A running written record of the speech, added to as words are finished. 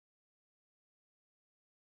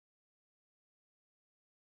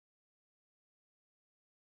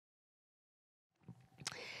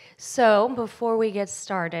So before we get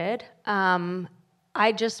started,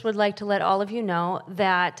 I just would like to let all of you know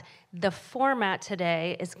that the format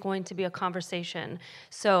today is going to be a conversation.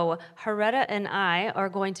 So Haretta and I are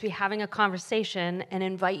going to be having a conversation and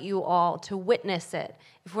invite you all to witness it.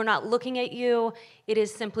 If we're not looking at you, it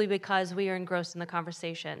is simply because we are engrossed in the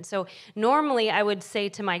conversation. So normally I would say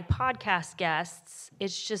to my podcast guests,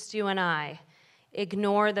 it's just you and I.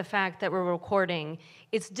 Ignore the fact that we're recording.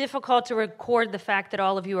 It's difficult to record the fact that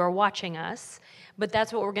all of you are watching us, but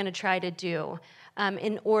that's what we're going to try to do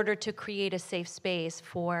in order to create a safe space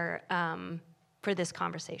for this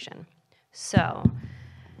conversation. So,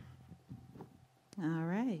 all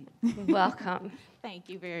right. Welcome. Thank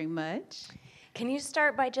you very much. Can you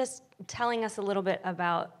start by just telling us a little bit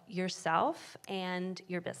about yourself and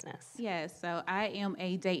your business? Yes, so I am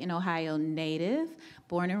a Dayton, Ohio native,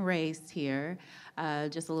 born and raised here.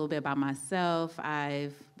 Just a little bit about myself.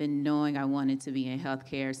 I've been knowing I wanted to be in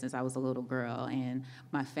healthcare since I was a little girl, and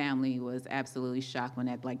my family was absolutely shocked when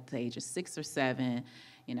at like the age of 6 or 7,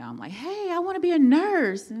 I'm like, hey, I want to be a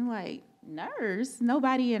nurse. And I'm like, nurse?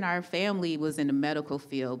 Nobody in our family was in the medical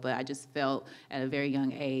field, but I just felt at a very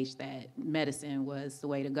young age that medicine was the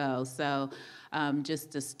way to go. So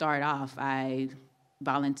just to start off, I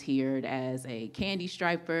volunteered as a candy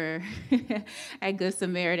striper at Good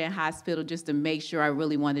Samaritan Hospital just to make sure I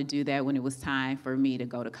really wanted to do that when it was time for me to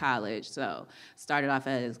go to college. So started off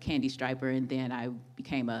as a candy striper, and then I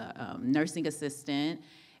became a nursing assistant.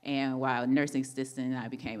 And while nursing assistant, I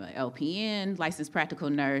became an LPN, licensed practical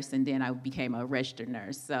nurse, and then I became a registered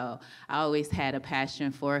nurse. So I always had a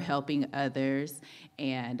passion for helping others,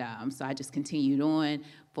 and so I just continued on.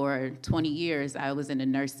 For 20 years, I was in the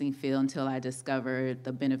nursing field until I discovered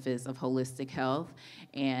the benefits of holistic health,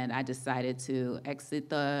 and I decided to exit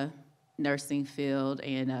the nursing field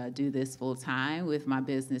and do this full time with my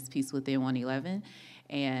business, Peace Within 111.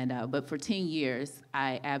 But for 10 years,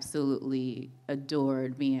 I absolutely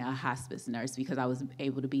adored being a hospice nurse because I was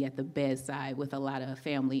able to be at the bedside with a lot of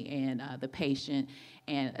family and the patient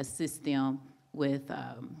and assist them with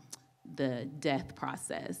the death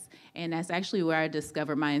process. And that's actually where I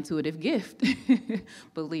discovered my intuitive gift,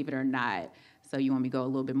 believe it or not. So you want me to go a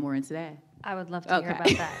little bit more into that? I would love to hear about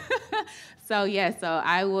that. So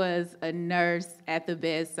I was a nurse at the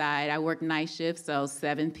bedside. I worked night shifts, so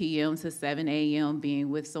 7 p.m. to 7 a.m., being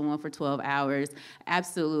with someone for 12 hours.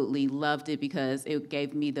 Absolutely loved it because it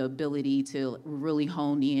gave me the ability to really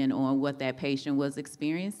hone in on what that patient was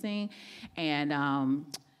experiencing. And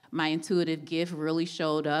my intuitive gift really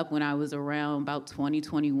showed up when I was around about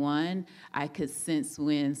 2021. I could sense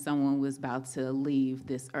when someone was about to leave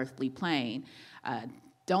this earthly plane.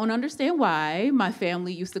 Don't understand why. My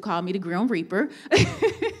family used to call me the Grim Reaper.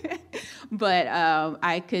 But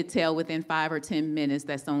I could tell within 5 or 10 minutes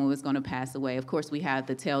that someone was going to pass away. Of course, we had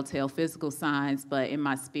the telltale physical signs, but in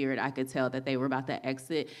my spirit, I could tell that they were about to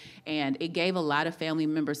exit. And it gave a lot of family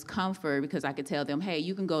members comfort because I could tell them, hey,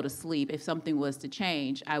 you can go to sleep. If something was to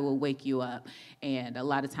change, I will wake you up. And a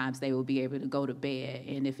lot of times they will be able to go to bed.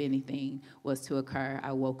 And if anything was to occur,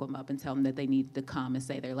 I woke them up and tell them that they needed to come and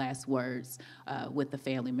say their last words with the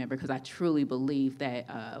family member, because I truly believe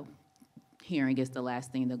that hearing is the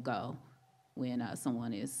last thing to go when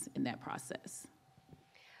someone is in that process.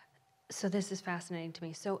 So this is fascinating to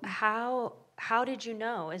me. So how did you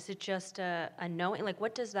know? Is it just a knowing? Like,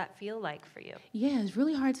 what does that feel like for you? Yeah, it's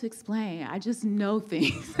really hard to explain. I just know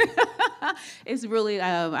things. It's really,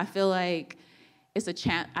 I feel like it's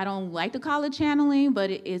I don't like to call it channeling,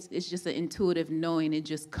 but it's just an intuitive knowing. It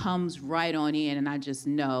just comes right on in, and I just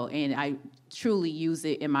know. And I truly use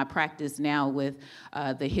it in my practice now with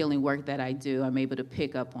the healing work that I do. I'm able to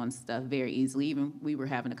pick up on stuff very easily. Even we were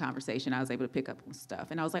having a conversation, I was able to pick up on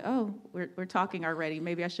stuff. And I was like, oh, we're talking already.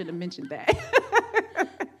 Maybe I should have mentioned that.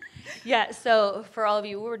 Yeah, so for all of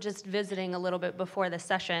you, we were just visiting a little bit before the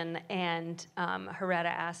session, and Haretta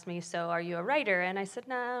asked me, so are you a writer? And I said,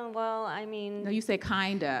 no, well, I mean... No, you said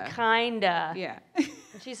kinda. Kinda. Yeah. And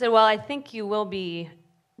she said, well, I think you will be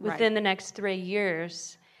within Right. the next 3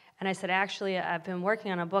 years. And I said, actually, I've been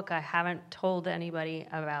working on a book. I haven't told anybody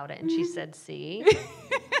about it. And she said, see?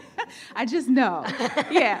 I just know.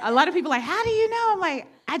 Yeah, a lot of people are like, how do you know? I'm like,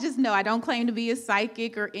 I just know. I don't claim to be a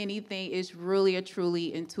psychic or anything. It's really a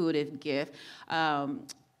truly intuitive gift,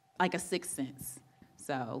 like a sixth sense.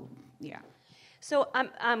 So, yeah. So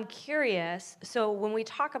I'm curious. So when we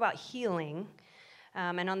talk about healing,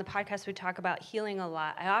 and on the podcast we talk about healing a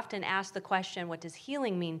lot, I often ask the question, what does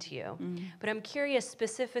healing mean to you? Mm-hmm. But I'm curious,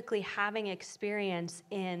 specifically having experience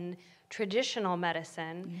in traditional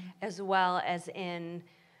medicine as well as in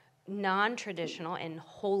non-traditional and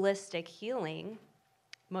holistic healing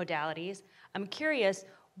modalities, I'm curious,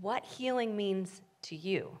 what healing means to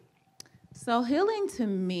you. So healing to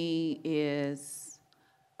me is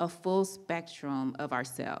a full spectrum of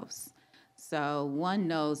ourselves. So one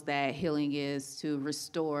knows that healing is to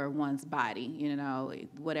restore one's body,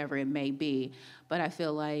 whatever it may be. But I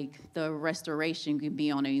feel like the restoration can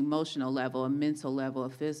be on an emotional level, a mental level, a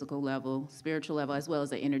physical level, spiritual level, as well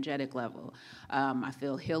as an energetic level. I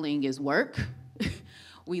feel healing is work.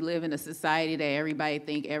 We live in a society that everybody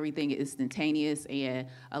think everything is instantaneous, and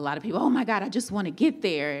a lot of people, oh my God, I just want to get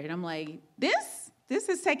there. And I'm like, this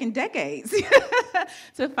has taken decades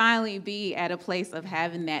to finally be at a place of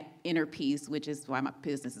having that inner peace, which is why my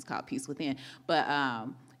business is called Peace Within. But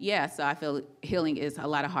so I feel healing is a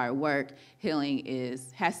lot of hard work. Healing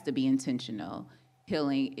has to be intentional.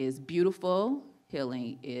 Healing is beautiful.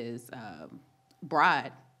 Healing is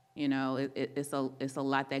broad. It's a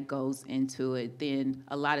lot that goes into it. Then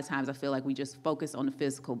a lot of times I feel like we just focus on the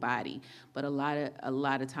physical body, but a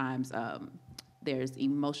lot of times there's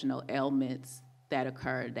emotional ailments that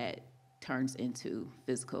occur that turns into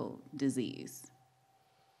physical disease.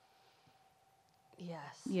 Yes.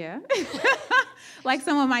 Yeah. Like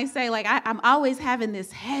someone might say, like, I'm always having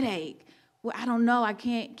this headache. Well, I don't know. I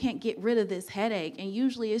can't get rid of this headache. And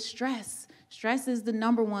usually it's stress. Stress is the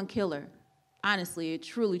number one killer. Honestly, it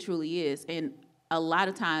truly, truly is. And a lot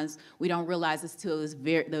of times we don't realize this till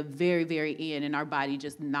the very, very end, and our body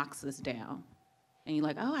just knocks us down. And you're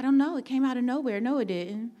like, oh, I don't know. It came out of nowhere. No, it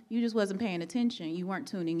didn't. You just wasn't paying attention. You weren't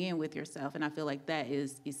tuning in with yourself. And I feel like that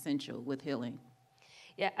is essential with healing.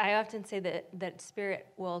 Yeah, I often say that spirit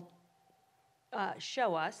will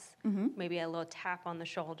show us maybe a little tap on the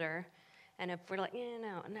shoulder. And if we're like,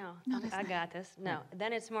 no, I got this. No,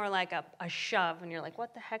 then it's more like a shove, and you're like,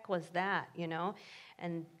 what the heck was that,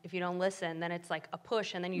 And if you don't listen, then it's like a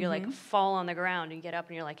push, and then you like fall on the ground, and you get up,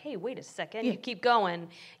 and you're like, hey, wait a second. Yeah. You keep going.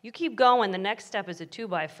 The next step is a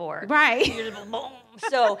 2x4. Right. You're just, boom.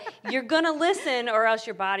 So you're going to listen, or else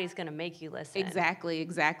your body's going to make you listen. Exactly,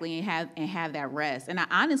 and have that rest. And I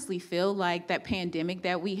honestly feel like that pandemic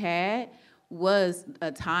that we had was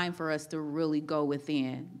a time for us to really go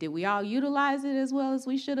within. Did we all utilize it as well as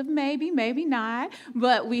we should have? Maybe not.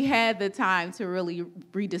 But we had the time to really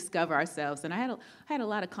rediscover ourselves. And I had a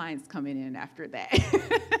lot of clients coming in after that,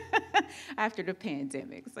 after the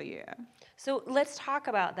pandemic. So, yeah. So let's talk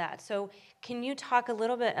about that. So can you talk a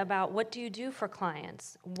little bit about what do you do for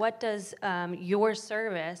clients? What does your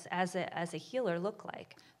service as a healer look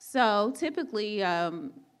like? So typically, so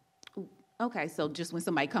just when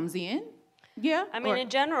somebody comes in, yeah. I mean, in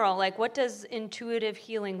general, like, what does intuitive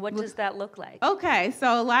healing, what does that look like? Okay,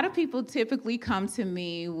 so a lot of people typically come to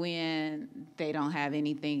me when they don't have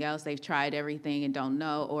anything else. They've tried everything and don't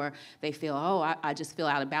know, or they feel, I just feel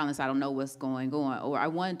out of balance. I don't know what's going on, or I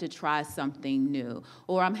wanted to try something new,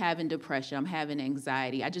 or I'm having depression, I'm having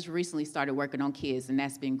anxiety. I just recently started working on kids, and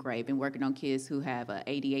that's been great. Been working on kids who have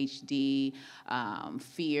ADHD,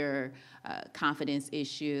 fear, confidence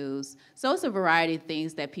issues. So it's a variety of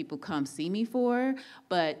things that people come see me for,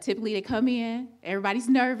 but typically they come in, everybody's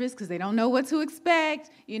nervous because they don't know what to expect.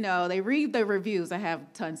 They read the reviews. I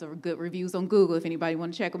have tons of good reviews on Google if anybody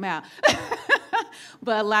want to check them out.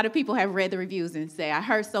 But a lot of people have read the reviews and say, I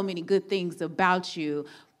heard so many good things about you,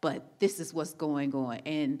 but this is what's going on.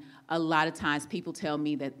 And a lot of times people tell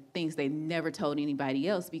me that things they never told anybody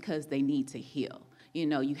else because they need to heal.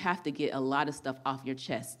 You have to get a lot of stuff off your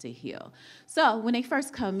chest to heal. So when they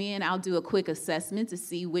first come in, I'll do a quick assessment to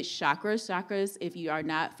see which chakras. Chakras, if you are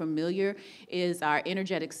not familiar, is our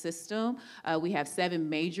energetic system. We have 7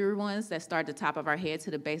 major ones that start at the top of our head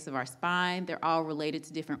to the base of our spine. They're all related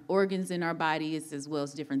to different organs in our bodies as well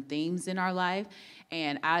as different themes in our life.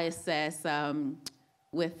 And I assess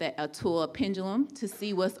with a tool, a pendulum, to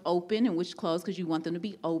see what's open and which closed, because you want them to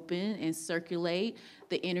be open and circulate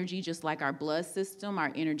the energy just like our blood system.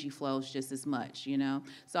 Our energy flows just as much,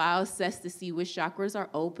 So I'll assess to see which chakras are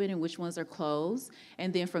open and which ones are closed.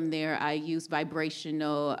 And then from there, I use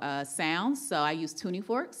vibrational sounds. So I use tuning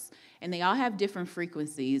forks. And they all have different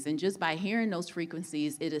frequencies. And just by hearing those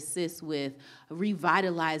frequencies, it assists with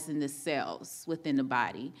revitalizing the cells within the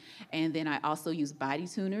body. And then I also use body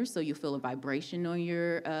tuners, so you feel a vibration on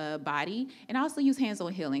your body. And I also use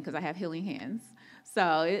hands-on healing because I have healing hands.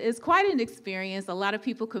 So it's quite an experience. A lot of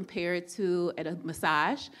people compare it to a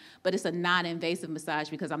massage, but it's a non-invasive massage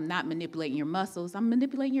because I'm not manipulating your muscles. I'm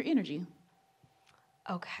manipulating your energy.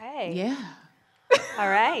 Okay. Yeah. All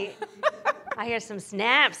right. I hear some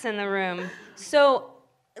snaps in the room. So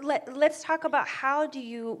let's talk about how do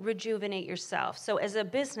you rejuvenate yourself. So as a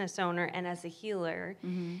business owner and as a healer,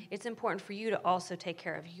 it's important for you to also take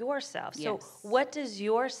care of yourself. So what does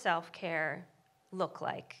your self-care look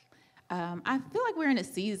like? I feel like we're in a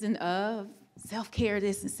season of self-care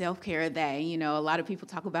this and self-care that. You know, a lot of people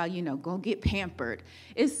talk about, go get pampered.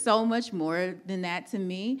 It's so much more than that to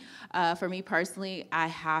me. For me personally, I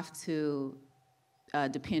have to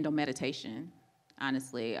depend on meditation.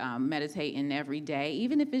 Honestly, meditating every day,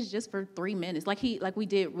 even if it's just for 3 minutes, like we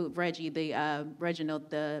did with Reginald,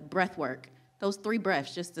 the breath work. Those 3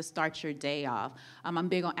 breaths just to start your day off. I'm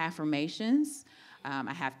big on affirmations.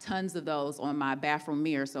 I have tons of those on my bathroom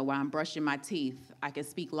mirror, so while I'm brushing my teeth, I can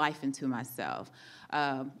speak life into myself.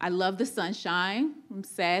 I love the sunshine. I'm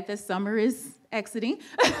sad that summer is exiting,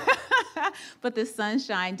 but the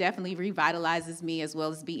sunshine definitely revitalizes me, as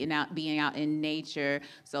well as being out in nature.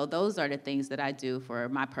 So those are the things that I do for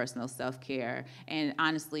my personal self-care. And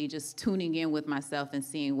honestly, just tuning in with myself and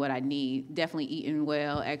seeing what I need. Definitely eating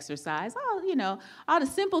well, exercise, all the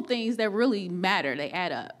simple things that really matter, they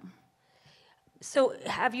add up. So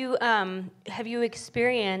have you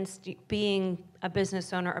experienced being a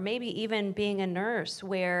business owner, or maybe even being a nurse,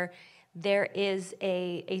 where there is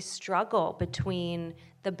a struggle between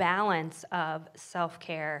the balance of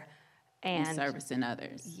self-care and servicing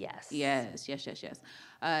others? Yes. Yes.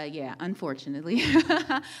 Yeah, unfortunately,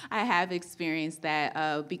 I have experienced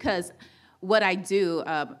that because what I do,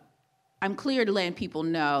 I'm clear to letting people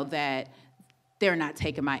know that they're not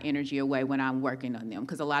taking my energy away when I'm working on them,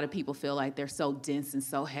 because a lot of people feel like they're so dense and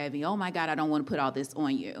so heavy. Oh my God, I don't want to put all this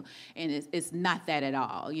on you. And it's not that at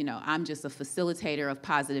all. I'm just a facilitator of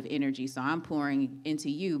positive energy, so I'm pouring into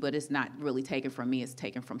you, but it's not really taken from me, it's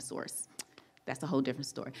taken from source. That's a whole different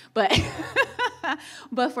story. But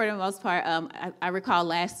but for the most part, I recall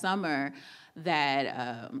last summer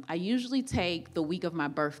that I usually take the week of my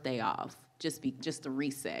birthday off. Just to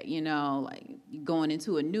reset, like going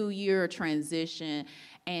into a new year, a transition.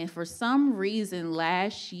 And for some reason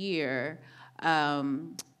last year, a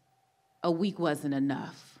week wasn't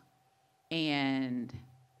enough. And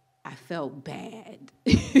I felt bad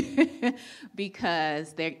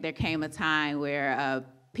because there came a time where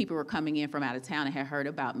people were coming in from out of town and had heard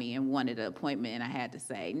about me and wanted an appointment, and I had to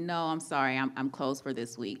say, no, I'm sorry, I'm closed for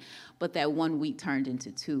this week. But that 1 week turned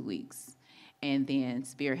into 2 weeks. And then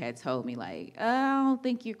Spirit had told me, like, I don't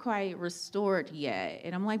think you're quite restored yet.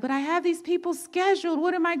 And I'm like, but I have these people scheduled.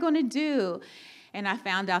 What am I going to do? And I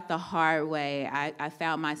found out the hard way. I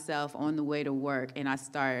found myself on the way to work, and I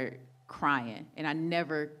started crying. And I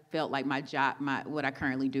never felt like my job, what I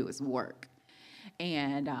currently do is work.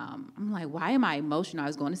 And I'm like, why am I emotional? I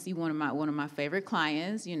was going to see one of my favorite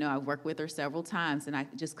clients. I've worked with her several times, and I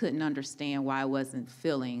just couldn't understand why I wasn't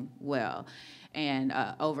feeling well. And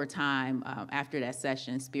over time, after that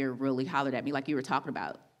session, Spirit really hollered at me, like you were talking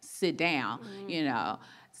about, sit down,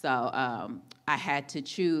 So I had to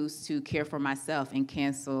choose to care for myself and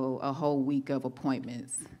cancel a whole week of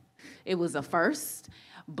appointments. It was a first,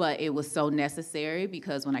 but it was so necessary,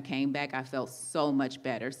 because when I came back, I felt so much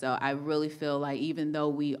better. So I really feel like even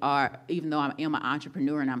though I am an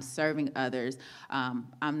entrepreneur and I'm serving others,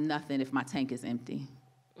 I'm nothing if my tank is empty.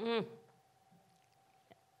 Mm.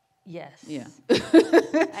 Yes. Yeah.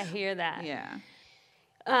 I hear that. Yeah.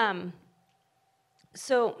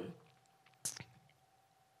 So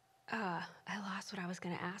I lost what I was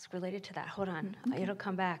going to ask related to that. Hold on. Okay. It'll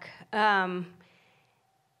come back. Let's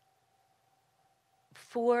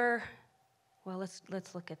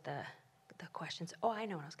look at the questions. Oh, I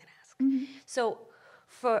know what I was going to ask. Mm-hmm. So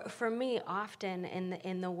for me, often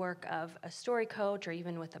in the work of a story coach, or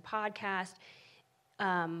even with a podcast,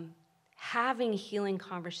 having healing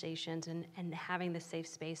conversations and having the safe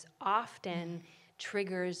space often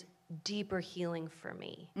triggers deeper healing for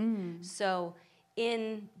me. Mm. So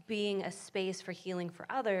in being a space for healing for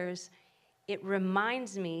others, it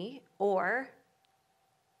reminds me, or,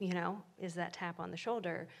 is that tap on the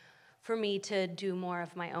shoulder, for me to do more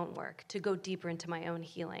of my own work, to go deeper into my own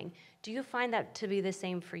healing. Do you find that to be the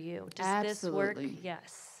same for you? Does Absolutely. This work?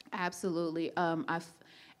 Yes. Absolutely. I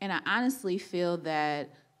honestly feel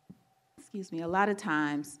that, a lot of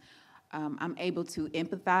times I'm able to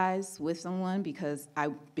empathize with someone because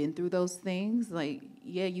I've been through those things. Like,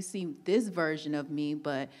 yeah, you see this version of me,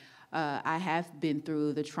 but I have been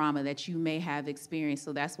through the trauma that you may have experienced.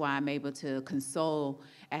 So that's why I'm able to console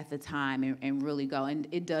at the time and really go. And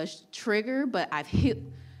it does trigger, but I've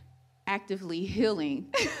actively healing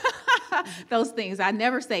those things. I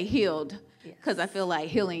never say healed, because I feel like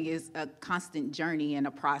healing is a constant journey and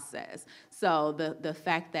a process. So the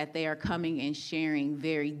fact that they are coming and sharing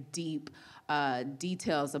very deep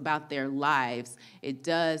details about their lives, it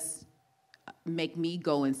does make me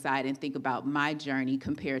go inside and think about my journey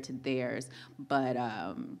compared to theirs. But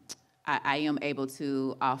I am able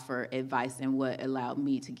to offer advice and what allowed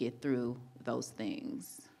me to get through those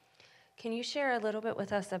things. Can you share a little bit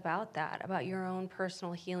with us about that, about your own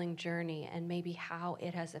personal healing journey and maybe how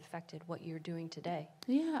it has affected what you're doing today?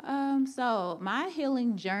 Yeah, so my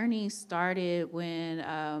healing journey started when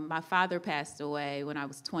my father passed away when I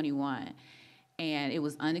was 21. And it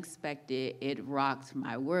was unexpected. It rocked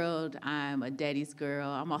my world. I'm a daddy's girl.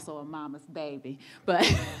 I'm also a mama's baby. But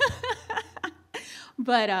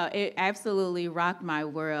it absolutely rocked my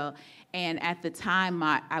world. And at the time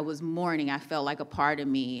I was mourning, I felt like a part of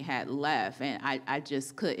me had left, and I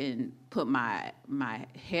just couldn't put my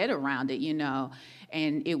head around it,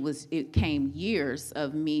 And it came years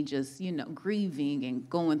of me just, grieving and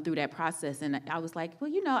going through that process. And I was like,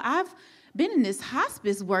 well, I've been in this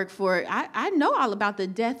hospice work for, I know all about the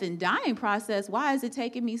death and dying process. Why is it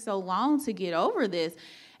taking me so long to get over this?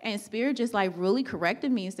 And Spirit just like really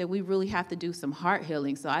corrected me and said, we really have to do some heart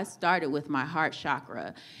healing. So I started with my heart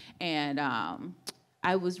chakra. And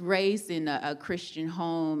I was raised in a Christian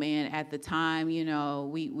home. And at the time,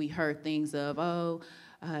 we heard things of,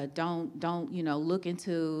 don't look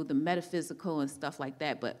into the metaphysical and stuff like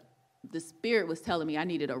that. But the Spirit was telling me I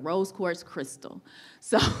needed a rose quartz crystal.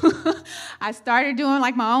 So I started doing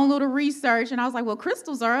like my own little research, and I was like, well,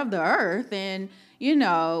 crystals are of the earth, and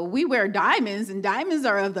we wear diamonds, and diamonds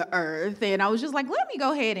are of the earth. And I was just like, let me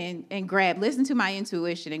go ahead and listen to my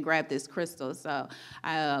intuition and grab this crystal. So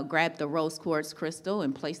I grabbed the rose quartz crystal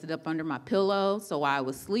and placed it up under my pillow. So while I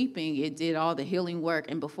was sleeping, it did all the healing work.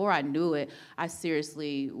 And before I knew it, I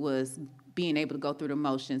seriously was being able to go through the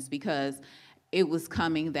motions, because it was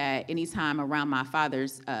coming that anytime around my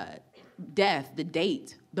father's death, the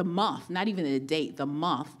date, the month, not even the date, the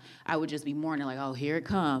month, I would just be mourning like, oh, here it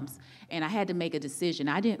comes. And I had to make a decision.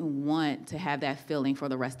 I didn't want to have that feeling for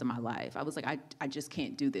the rest of my life. I was like, I just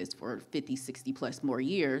can't do this for 50, 60 plus more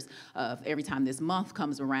years of every time this month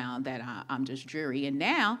comes around that I'm just dreary. And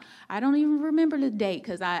now I don't even remember the date,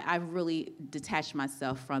 because I really detached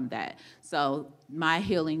myself from that. So my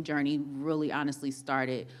healing journey really honestly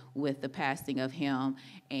started with the passing of him.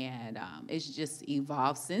 And it's just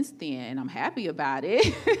evolved since then. And I'm happy about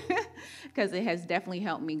it because it has definitely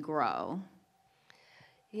helped me grow.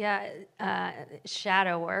 Yeah,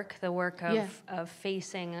 shadow work, the work of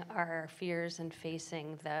facing our fears and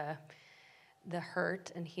facing the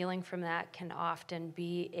hurt and healing from that can often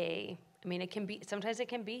be sometimes it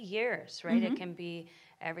can be years, right? Mm-hmm. It can be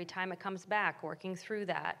every time it comes back, working through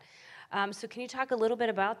that. So can you talk a little bit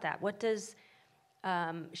about that? What does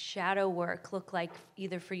shadow work look like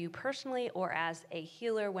either for you personally or as a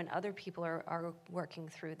healer when other people are working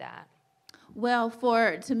through that? Well,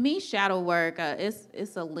 to me, shadow work,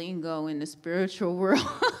 it's a lingo in the spiritual world.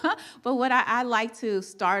 But what I like to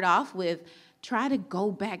start off with, try to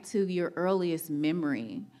go back to your earliest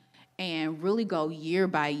memory and really go year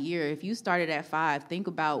by year. If you started at 5, think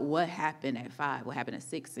about what happened at 5, what happened at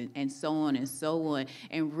 6, and so on and so on.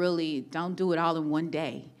 And really don't do it all in one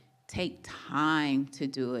day. Take time to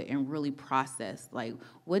do it and really process, like,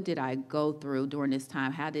 what did I go through during this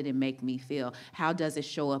time? How did it make me feel? How does it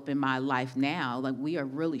show up in my life now? Like, we are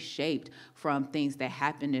really shaped from things that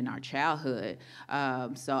happened in our childhood.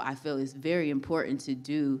 So I feel it's very important to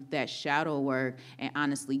do that shadow work and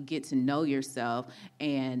honestly get to know yourself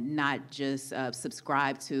and not just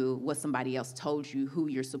subscribe to what somebody else told you, who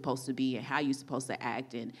you're supposed to be and how you're supposed to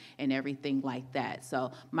act and everything like that.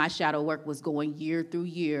 So my shadow work was going year through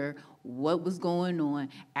year, what was going on,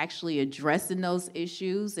 actually addressing those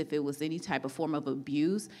issues, if it was any type of form of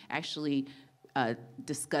abuse, actually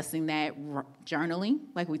discussing that, journaling,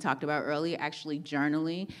 like we talked about earlier, actually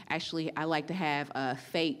journaling. Actually, I like to have a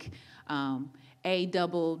fake $$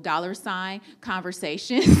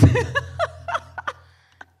 conversations.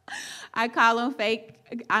 I call them fake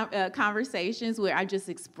conversations where I just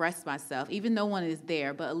express myself, even though one is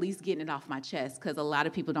there, but at least getting it off my chest, because a lot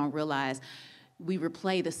of people don't realize we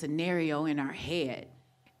replay the scenario in our head,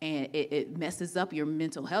 and it messes up your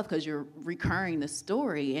mental health because you're recurring the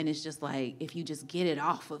story. And it's just like, if you just get it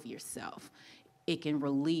off of yourself, it can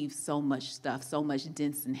relieve so much stuff, so much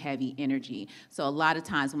dense and heavy energy. So a lot of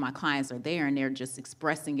times when my clients are there and they're just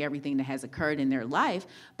expressing everything that has occurred in their life,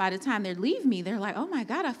 by the time they leave me, they're like, oh my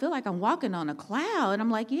God, I feel like I'm walking on a cloud. And I'm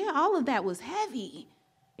like, yeah, all of that was heavy.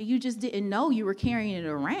 And you just didn't know you were carrying it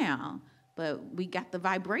around. But we got the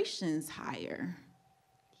vibrations higher.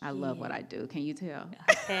 I love what I do. Can you tell?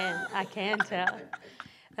 I can tell.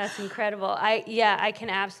 That's incredible. I can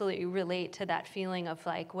absolutely relate to that feeling of,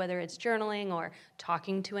 like, whether it's journaling or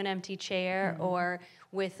talking to an empty chair, mm-hmm. or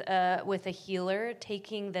with a healer,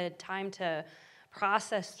 taking the time to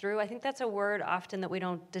process through. I think that's a word often that we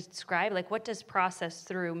don't describe. Like, what does process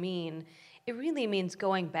through mean? It really means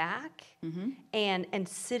going back, mm-hmm. and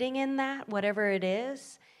sitting in that, whatever it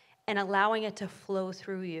is, and allowing it to flow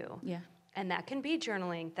through you. Yeah. And that can be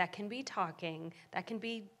journaling, that can be talking, that can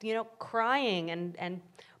be, crying and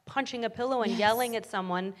punching a pillow and yelling at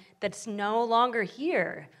someone that's no longer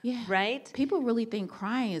here, right? People really think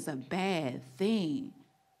crying is a bad thing.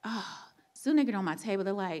 Soon they get on my table,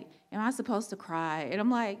 they're like, am I supposed to cry? And I'm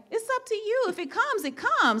like, it's up to you. If it comes, it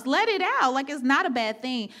comes. Let it out. Like, it's not a bad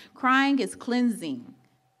thing. Crying is cleansing.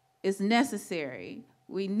 It's necessary.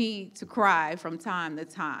 We need to cry from time to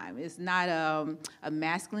time. It's not a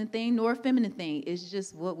masculine thing nor a feminine thing. It's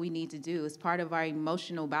just what we need to do. It's part of our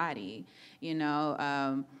emotional body,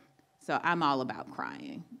 so I'm all about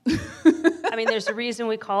crying. I mean, there's a reason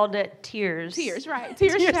we called it tears. Tears, right.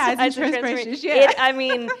 Tears, sides, and transgressions,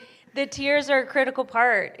 the tears are a critical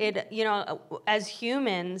part. As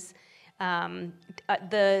humans,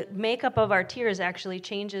 the makeup of our tears actually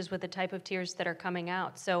changes with the type of tears that are coming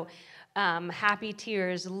out. So happy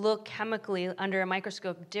tears look chemically under a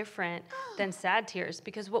microscope different than sad tears,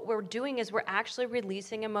 because what we're doing is we're actually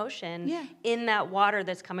releasing emotion in that water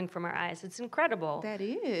that's coming from our eyes. It's incredible. That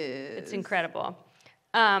is. It's incredible.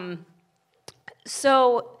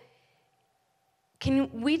 So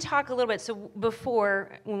can we talk a little bit? So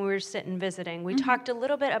before, when we were sitting visiting, we talked a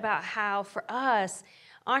little bit about how, for us,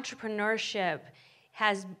 entrepreneurship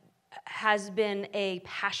has been a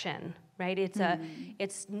passion, right?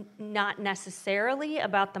 It's not necessarily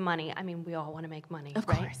about the money. I mean, we all want to make money, of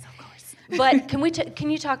right? course. But can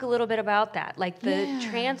you talk a little bit about that, like the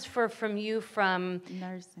transfer from you from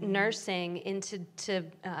nursing into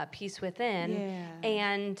Peace Within,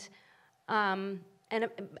 and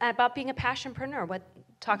about being a passionpreneur?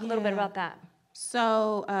 Talk a little bit about that.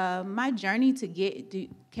 So my journey to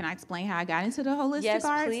can I explain how I got into the holistic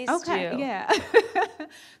arts? Please do. Yeah.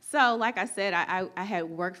 So like I said, I had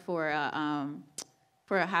worked for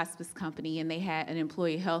a hospice company, and they had an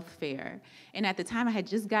employee health fair. And at the time, I had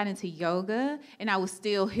just got into yoga, and I was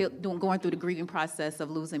still going through the grieving process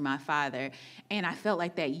of losing my father. And I felt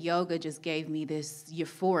like that yoga just gave me this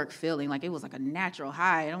euphoric feeling, like it was like a natural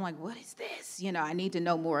high. And I'm like, what is this? I need to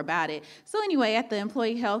know more about it. So anyway, at the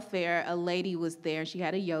employee health fair, a lady was there. She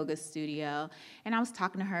had a yoga studio. And I was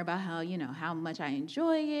talking to her about how much I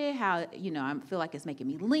enjoy it, how, I feel like it's making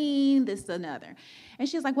me lean, this, another. And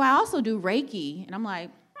she's like, well, I also do Reiki. And I'm like,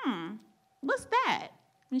 what's that?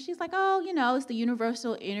 And she's like, oh, it's the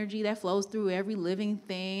universal energy that flows through every living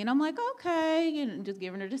thing. And I'm like, okay, just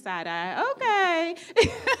giving her the side eye. Okay.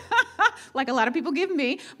 Like a lot of people give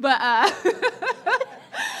me. But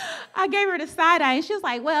I gave her the side eye, and she was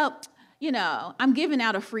like, well, I'm giving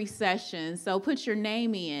out a free session, so put your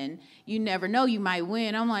name in. You never know, you might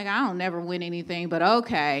win. I'm like, I don't never win anything, but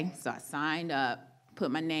okay. So I signed up,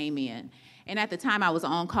 put my name in. And at the time, I was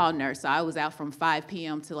an on-call nurse, so I was out from 5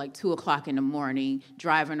 p.m. to like 2 o'clock in the morning,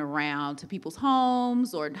 driving around to people's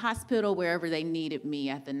homes or hospital, wherever they needed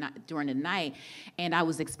me during the night. And I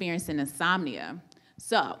was experiencing insomnia.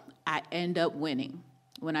 So I end up winning.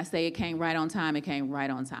 When I say it came right on time, it came right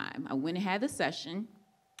on time. I went and had the session.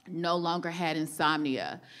 No longer had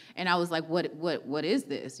insomnia. And I was like, what is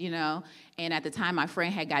this, And at the time, my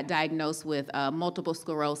friend had got diagnosed with multiple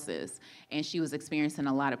sclerosis, and she was experiencing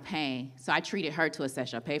a lot of pain. So I treated her to a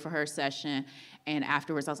session. I paid for her session, and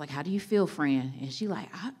afterwards, I was like, how do you feel, friend? And she like,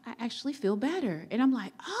 I actually feel better. And I'm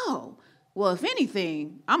like, oh, well, if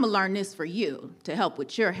anything, I'm gonna learn this for you to help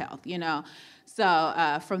with your health,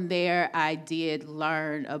 So from there, I did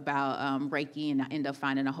learn about Reiki, and I ended up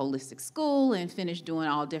finding a holistic school and finished doing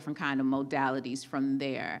all different kind of modalities from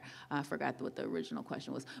there. I forgot what the original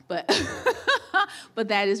question was, but but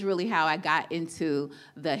that is really how I got into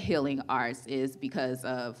the healing arts, is because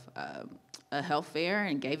of a health fair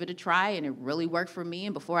and gave it a try, and it really worked for me.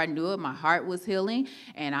 And before I knew it, my heart was healing,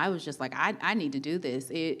 and I was just like, I need to do this.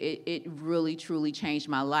 It really, truly changed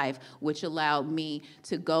my life, which allowed me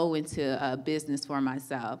to go into a business for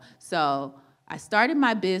myself. So I started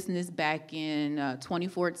my business back in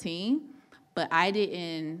 2014, but I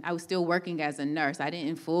was still working as a nurse. I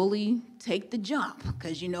didn't fully take the jump,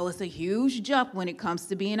 because it's a huge jump when it comes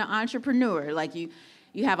to being an entrepreneur. Like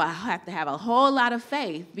you have to have a whole lot of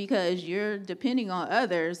faith, because you're depending on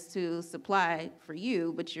others to supply for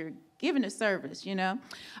you, but you're giving a service,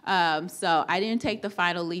 So I didn't take the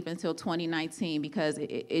final leap until 2019, because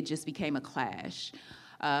it just became a clash.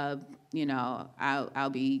 I'll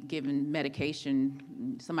be given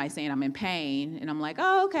medication, somebody saying I'm in pain, and I'm like,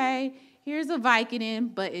 oh, okay, here's a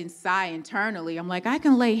Vicodin, but internally, I'm like, I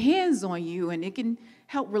can lay hands on you, and it can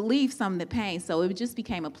help relieve some of the pain. So it just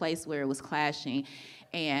became a place where it was clashing.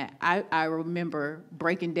 And I remember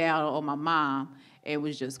breaking down on my mom and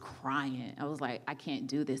was just crying. I was like, I can't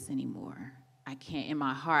do this anymore. I can't, in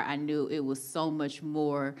my heart, I knew it was so much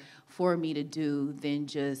more for me to do than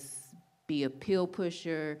just be a pill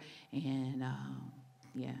pusher. And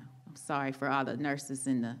yeah, I'm sorry for all the nurses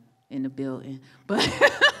in the building, but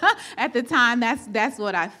at the time, that's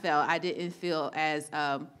what I felt. I didn't feel as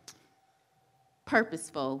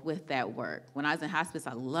purposeful with that work. When I was in hospice,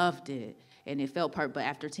 I loved it, and it felt but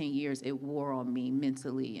after 10 years, it wore on me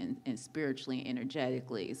mentally and spiritually and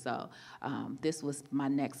energetically. So this was my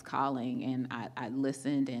next calling, and I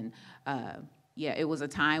listened, and yeah, it was a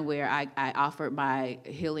time where I offered my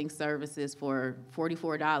healing services for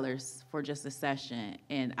 $44 for just a session,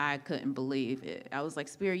 and I couldn't believe it. I was like,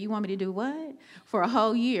 Spirit, you want me to do what? For a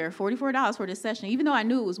whole year, $44 for this session, even though I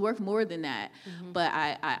knew it was worth more than that, but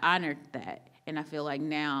I honored that. And I feel like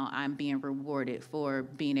now I'm being rewarded for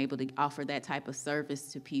being able to offer that type of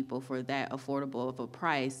service to people for that affordable of a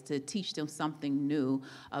price, to teach them something new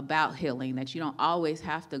about healing, that you don't always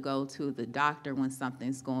have to go to the doctor when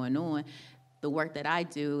something's going on. The work that I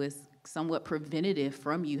do is somewhat preventative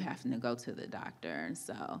from you having to go to the doctor. And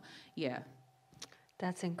so, yeah.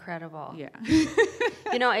 That's incredible. Yeah.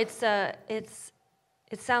 You know, it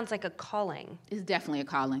sounds like a calling. It's definitely a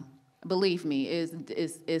calling. Believe me,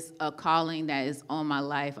 it's a calling that is on my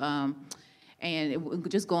life.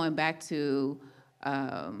 Just going back to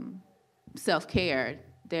self-care,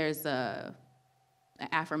 there's an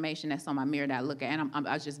affirmation that's on my mirror that I look at, and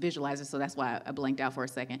I was just visualizing, so that's why I blanked out for a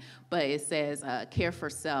second. But it says,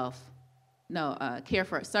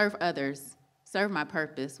 serve others, serve my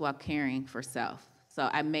purpose while caring for self. So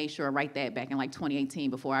I made sure I write that back in like 2018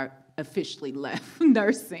 before I officially left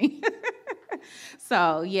nursing.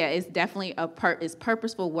 So yeah, it's definitely it's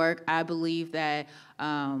purposeful work. I believe that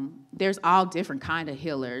there's all different kind of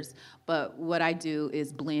healers, but what I do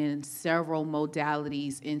is blend several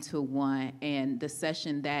modalities into one. And the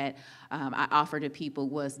session that I offer to people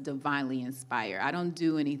was divinely inspired. I don't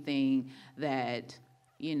do anything that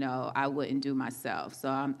I wouldn't do myself. So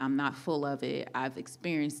I'm not full of it. I've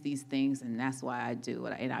experienced these things, and that's why I do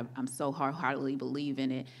it. And I'm so wholeheartedly believe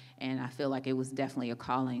in it, and I feel like it was definitely a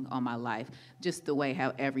calling on my life, just the way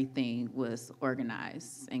how everything was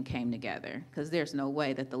organized and came together. Because there's no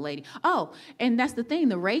way that the lady... Oh, and that's the thing,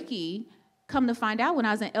 the Reiki... Come to find out, when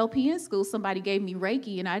I was in LPN school, somebody gave me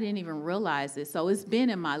Reiki, and I didn't even realize it. So it's been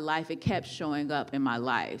in my life. It kept showing up in my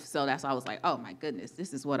life. So that's why I was like, oh, my goodness,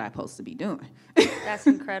 this is what I'm supposed to be doing. That's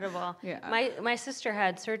incredible. Yeah. My sister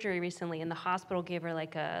had surgery recently, and the hospital gave her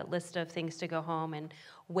like a list of things to go home and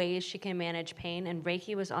ways she can manage pain, and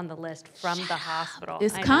Reiki was on the list from the hospital.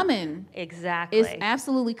 It's coming. Exactly. It's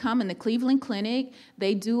absolutely coming. The Cleveland Clinic,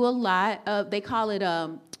 they do a lot of, they call it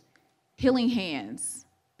healing hands,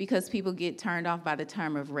 because people get turned off by the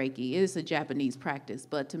term of Reiki. It is a Japanese practice,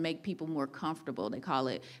 but to make people more comfortable, they call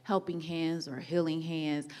it helping hands or healing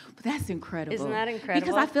hands. But that's incredible. Isn't that incredible?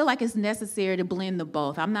 Because I feel like it's necessary to blend the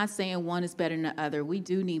both. I'm not saying one is better than the other. We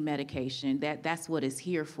do need medication. That's what it's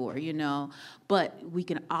here for, But we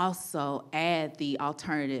can also add the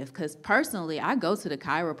alternative, because personally, I go to the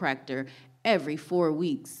chiropractor every 4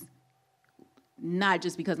 weeks. Not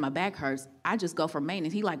just because my back hurts. I just go for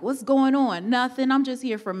maintenance. He like, what's going on? Nothing. I'm just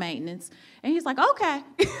here for maintenance. And he's like, okay.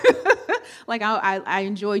 Like, I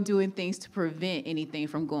enjoy doing things to prevent anything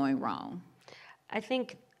from going wrong. I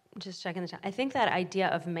think, just checking the time, I think that idea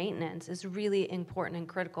of maintenance is really important and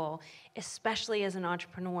critical, especially as an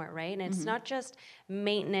entrepreneur, right? And it's not just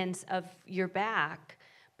maintenance of your back,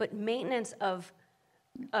 but maintenance of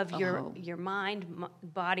your mind,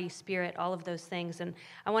 body, spirit, all of those things. And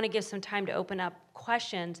I want to give some time to open up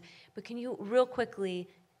questions, but can you real quickly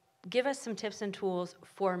give us some tips and tools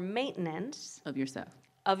for maintenance of yourself,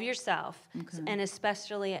 okay, and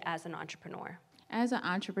especially as an entrepreneur? As an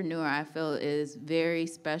entrepreneur, I feel it is very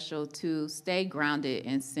special to stay grounded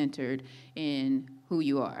and centered in who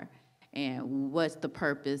you are and what's the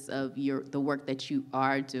purpose of the work that you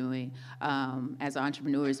are doing. As an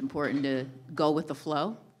entrepreneur, it's important to go with the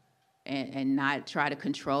flow and not try to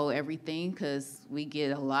control everything, because we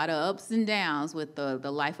get a lot of ups and downs with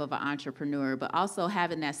the life of an entrepreneur, but also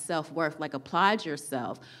having that self-worth, like applaud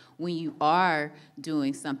yourself when you are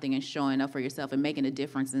doing something and showing up for yourself and making a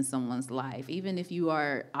difference in someone's life. Even if you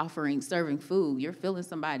are serving food, you're filling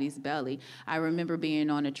somebody's belly. I remember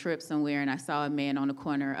being on a trip somewhere, and I saw a man on the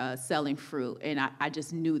corner selling fruit, and I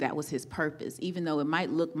just knew that was his purpose. Even though it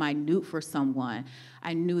might look minute for someone,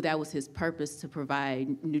 I knew that was his purpose, to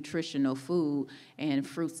provide nutritional food and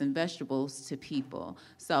fruits and vegetables to people.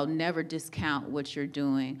 So never discount what you're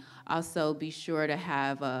doing. Also, be sure to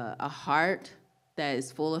have a heart that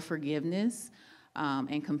is full of forgiveness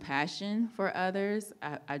and compassion for others.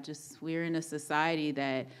 We're in a society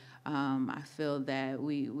that I feel that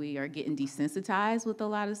we are getting desensitized with a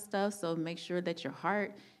lot of stuff, so make sure that your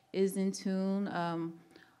heart is in tune.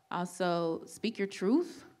 Also, speak your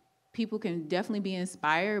truth. People can definitely be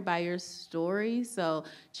inspired by your story, so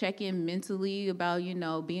check in mentally about,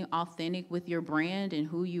 being authentic with your brand and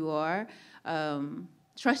who you are.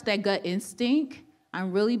 Trust that gut instinct.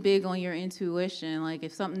 I'm really big on your intuition. Like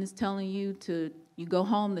if something is telling you you go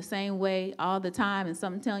home the same way all the time and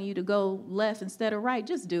something telling you to go left instead of right,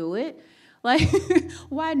 just do it. Like,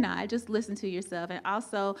 why not? Just listen to yourself. And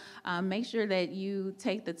also make sure that you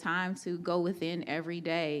take the time to go within every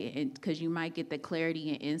day, because you might get the clarity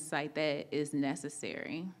and insight that is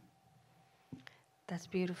necessary. That's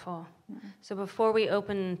beautiful. Yeah. So before we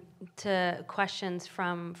open to questions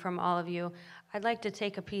from all of you, I'd like to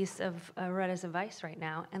take a piece of Haretta's advice right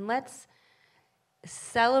now, and let's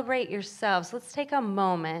celebrate yourselves. Let's take a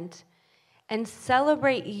moment and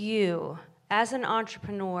celebrate you as an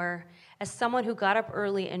entrepreneur, as someone who got up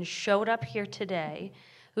early and showed up here today,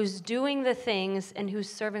 who's doing the things and who's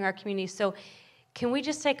serving our community. So can we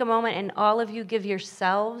just take a moment and all of you give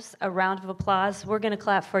yourselves a round of applause? We're going to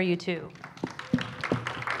clap for you too.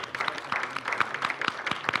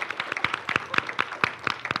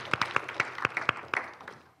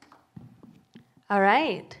 All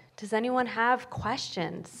right. Does anyone have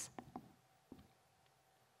questions?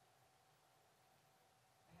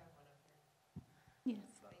 Yes.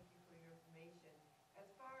 Thank you for your information.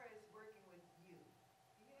 As far as working with youth,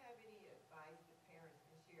 do you have any advice that parents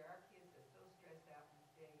can share? Our kids are so stressed out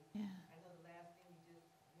these days. Yeah. I know the last thing you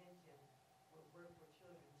just mentioned would work for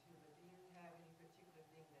children too, but do you have any particular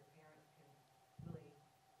thing that parents can really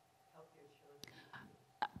help their children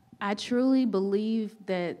do? I truly believe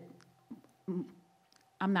that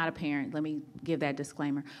I'm not a parent, let me give that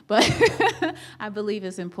disclaimer, but I believe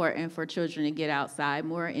it's important for children to get outside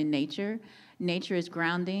more in nature. Nature is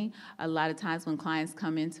grounding. A lot of times when clients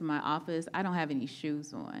come into my office, I don't have any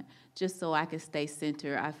shoes on, just so I can stay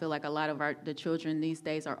centered. I feel like a lot of the children these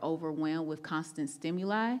days are overwhelmed with constant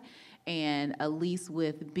stimuli, and at least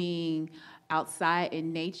with being outside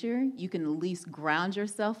in nature, you can at least ground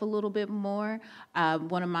yourself a little bit more.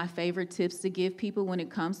 One of my favorite tips to give people when it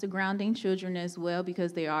comes to grounding children as well,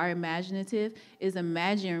 because they are imaginative, is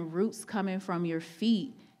imagine roots coming from your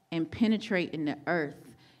feet and penetrating the earth.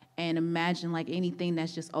 And imagine like anything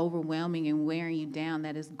that's just overwhelming and wearing you down,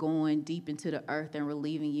 that is going deep into the earth and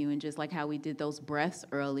relieving you. And just like how we did those breaths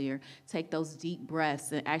earlier, take those deep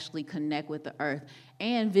breaths and actually connect with the earth.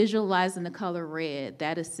 And visualizing the color red,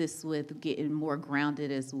 that assists with getting more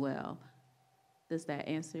grounded as well. Does that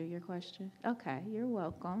answer your question? Okay, you're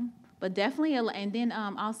welcome. But definitely, and then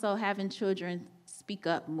also having children speak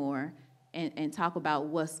up more and talk about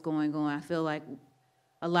what's going on. I feel like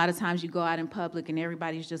a lot of times you go out in public and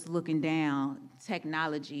everybody's just looking down.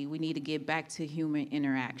 Technology, we need to get back to human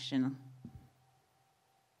interaction.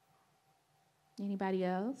 Anybody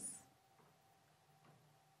else?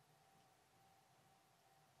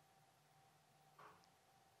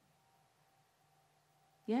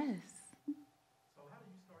 Yes. So how do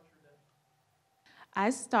you start your day?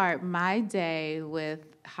 I start my day with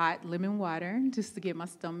hot lemon water just to get my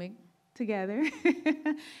stomach together,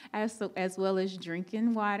 as well as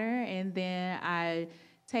drinking water. And then I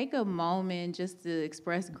take a moment just to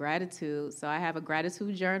express gratitude. So I have a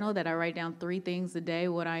gratitude journal that I write down 3 things a day,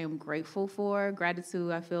 what I am grateful for.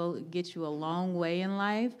 Gratitude, I feel, gets you a long way in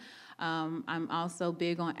life. I'm also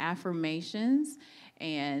big on affirmations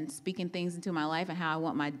and speaking things into my life and how I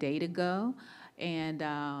want my day to go. And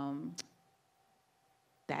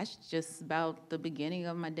that's just about the beginning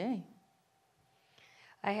of my day.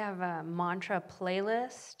 I have a mantra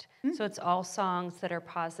playlist, so it's all songs that are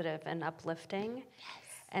positive and uplifting. Yes.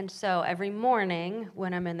 And so every morning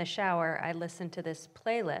when I'm in the shower, I listen to this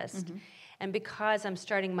playlist. Mm-hmm. And because I'm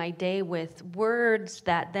starting my day with words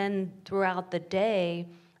that then throughout the day,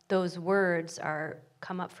 those words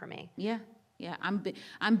come up for me. Yeah. I'm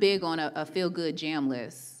big on a feel-good jam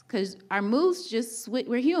list, because our moods just switch.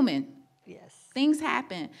 We're human. Yes. Things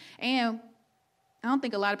happen. And I don't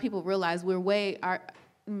think a lot of people realize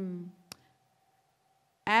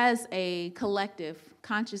as a collective,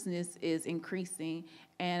 consciousness is increasing,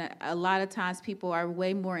 and a lot of times people are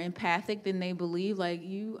way more empathic than they believe. Like,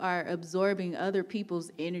 you are absorbing other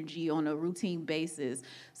people's energy on a routine basis.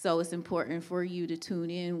 So it's important for you to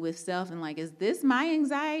tune in with self and like, is this my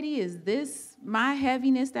anxiety? Is this my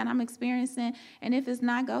heaviness that I'm experiencing? And if it's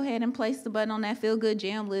not, go ahead and place the button on that feel-good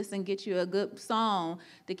jam list and get you a good song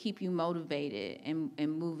to keep you motivated and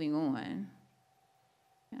moving on.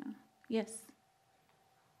 Yeah. Yes.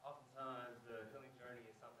 Oftentimes, the healing journey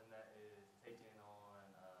is something that is taken on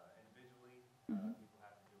individually. People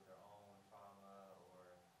have to do it their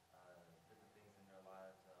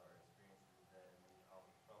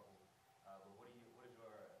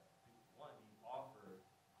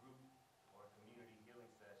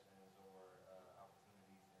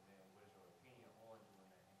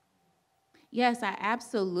Yes, I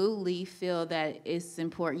absolutely feel that it's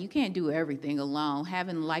important. You can't do everything alone.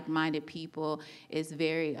 Having like-minded people is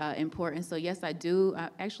very important. So yes, I do.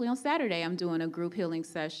 Actually, on Saturday, I'm doing a group healing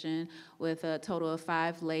session with a total of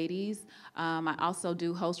 5 ladies. I also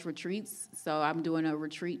do host retreats. So I'm doing a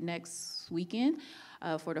retreat next weekend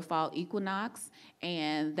for the fall equinox.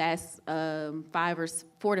 And that's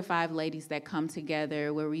 4 to 5 ladies that come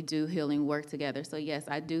together where we do healing work together. So yes,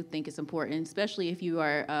 I do think it's important, especially if you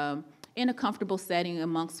are in a comfortable setting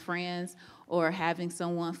amongst friends or having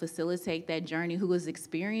someone facilitate that journey who is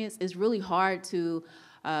experienced. It's really hard to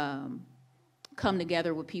come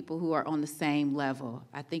together with people who are on the same level.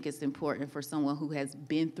 I think it's important for someone who has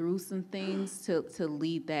been through some things to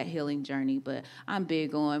lead that healing journey. But I'm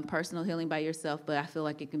big on personal healing by yourself, but I feel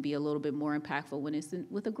like it can be a little bit more impactful when it's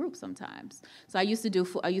with a group sometimes. So I used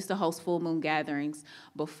to host full moon gatherings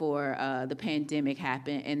before the pandemic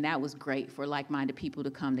happened, and that was great for like-minded people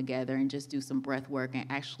to come together and just do some breath work and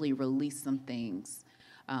actually release some things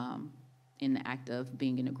in the act of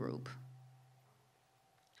being in a group.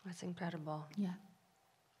 That's incredible. Yeah.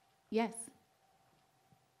 Yes.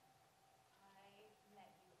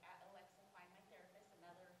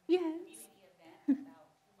 Yes. Community event about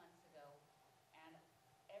 2 months ago, and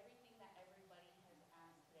everything that everybody has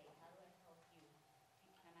asked today, how do I help you?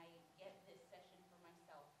 Can I get this session for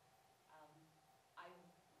myself? I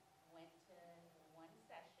went to one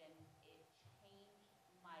session, it changed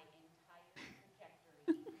my entire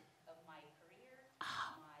trajectory of my career,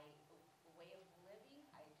 my way of living.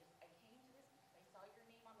 I came to this because I saw your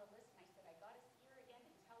name on the list, and I said, I gotta see her again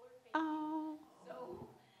and tell her thank you. Oh.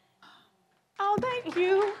 So, Oh, thank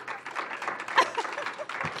you. I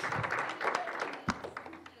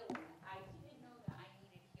didn't know that I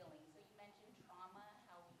needed healing. So you mentioned trauma,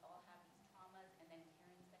 how we all have these traumas, and then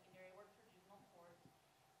carrying secondary work for juvenile court.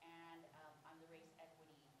 And I'm the race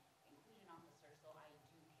equity inclusion officer, so I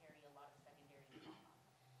do carry a lot of secondary trauma.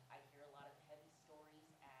 I hear a lot of heavy stories,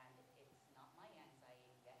 and it's not my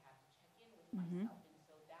anxiety. I have to check in with myself, and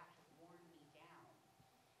so that has worn me down.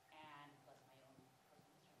 And plus my own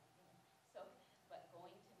personal history. So, but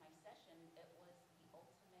going to my session, it was the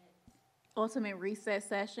Ultimate reset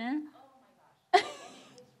session. oh my gosh. And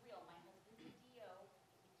it was real. My husband's a DO.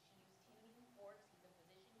 She used tuning forks. He's a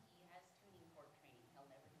physician. He has tuning fork training. He'll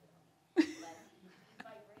never do it on me. But these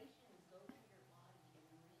vibrations go through your body and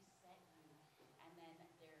reset you. And then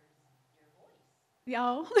there's your voice.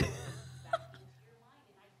 Y'all. Back into your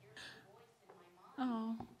mind. And I hear the voice in my mind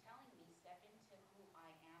Oh. telling me, step into who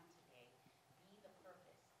I am today. Be the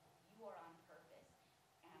purpose. You are on purpose.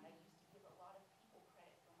 And I used to give a lot of people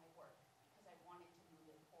credit for my work because I wanted to move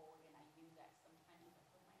it forward, and I knew that sometimes if I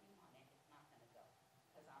put my name on it, it's not going to go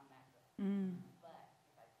because I'm that good. But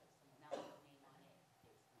if I put someone else's name on it,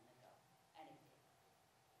 it's going to go. And it did.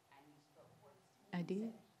 And you spoke words to me. I and did.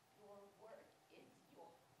 said, your work is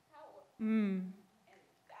your power. Mm. And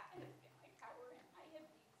that has been my power, and I have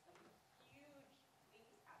made some huge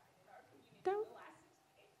things happen in our community in the last 60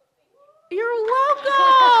 days. So thank you. You're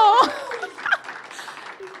welcome.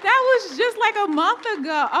 That was just like a month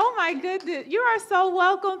ago. Oh my goodness. You are so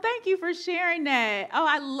welcome. Thank you for sharing that. Oh,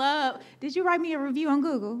 I love. Did you write me a review on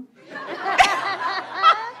Google?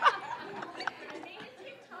 I made a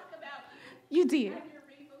TikTok about You did. your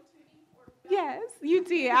rainbow tuning fork. Yes, you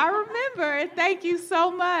did. I remember. Thank you so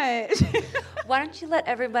much. Why don't you let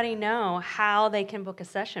everybody know how they can book a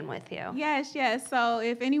session with you? Yes. So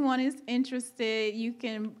if anyone is interested, you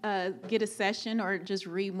can get a session or just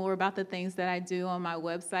read more about the things that I do on my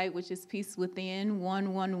website, which is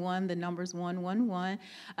peacewithin111, the numbers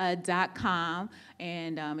 111.com.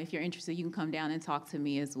 And if you're interested, you can come down and talk to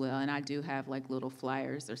me as well. And I do have like little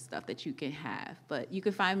flyers or stuff that you can have. But you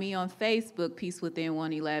can find me on Facebook, Peace Within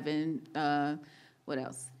 111. What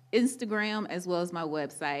else? Instagram, as well as my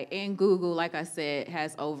website. And Google, like I said,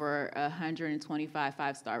 has over 125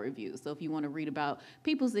 5-star reviews. So if you want to read about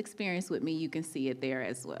people's experience with me, you can see it there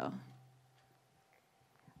as well.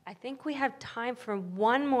 I think we have time for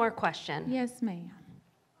one more question. Yes, ma'am.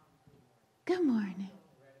 Good morning.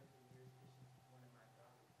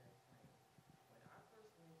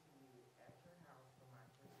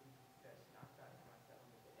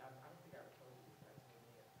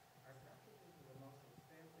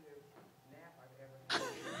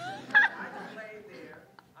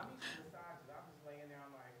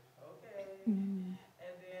 And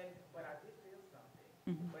then, but I did feel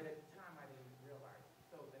something. But at the time, I didn't realize.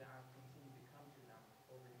 So then I continued to come to them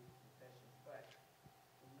over these sessions. But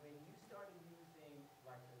when you started using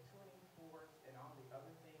like the tuning forks and all the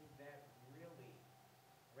other things, that really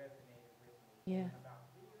resonated with me. Yeah. And about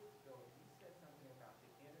 3 years ago, you said something about the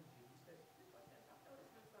energy. You said, I've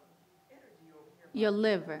noticed there's some energy Your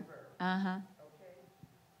liver. Uh-huh. Okay?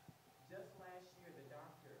 Just last year, the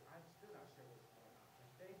doctor, I'm still not sure what's going on,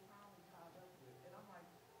 but they finally caught up with it. And I'm like,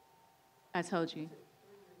 I told you.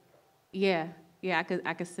 Yeah, yeah,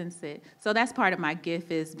 I could sense it. So that's part of my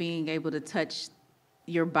gift is being able to touch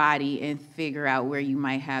your body and figure out where you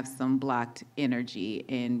might have some blocked energy.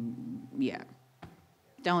 And yeah,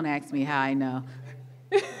 don't ask me how I know.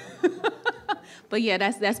 But yeah,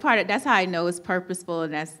 that's how I know it's purposeful,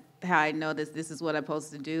 and that's how I know this is what I'm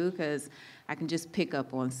supposed to do, because I can just pick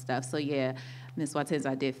up on stuff. So yeah, Miss Watkins,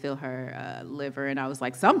 I did feel her liver, and I was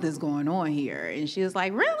like, something's going on here. And she was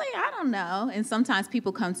like, really? I don't know. And sometimes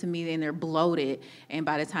people come to me and they're bloated, and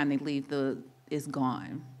by the time they leave, it's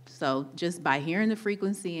gone. So just by hearing the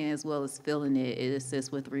frequency and as well as feeling it, it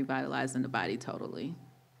assists with revitalizing the body totally.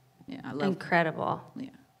 Yeah, I love Incredible. Yeah.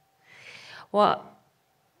 Well,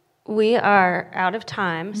 we are out of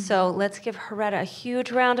time, so let's give Haretta a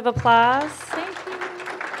huge round of applause. Thank you.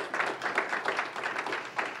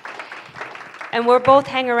 And we'll both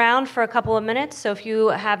hang around for a couple of minutes, so if you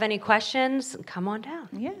have any questions, come on down.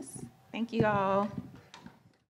 Yes. Thank you all.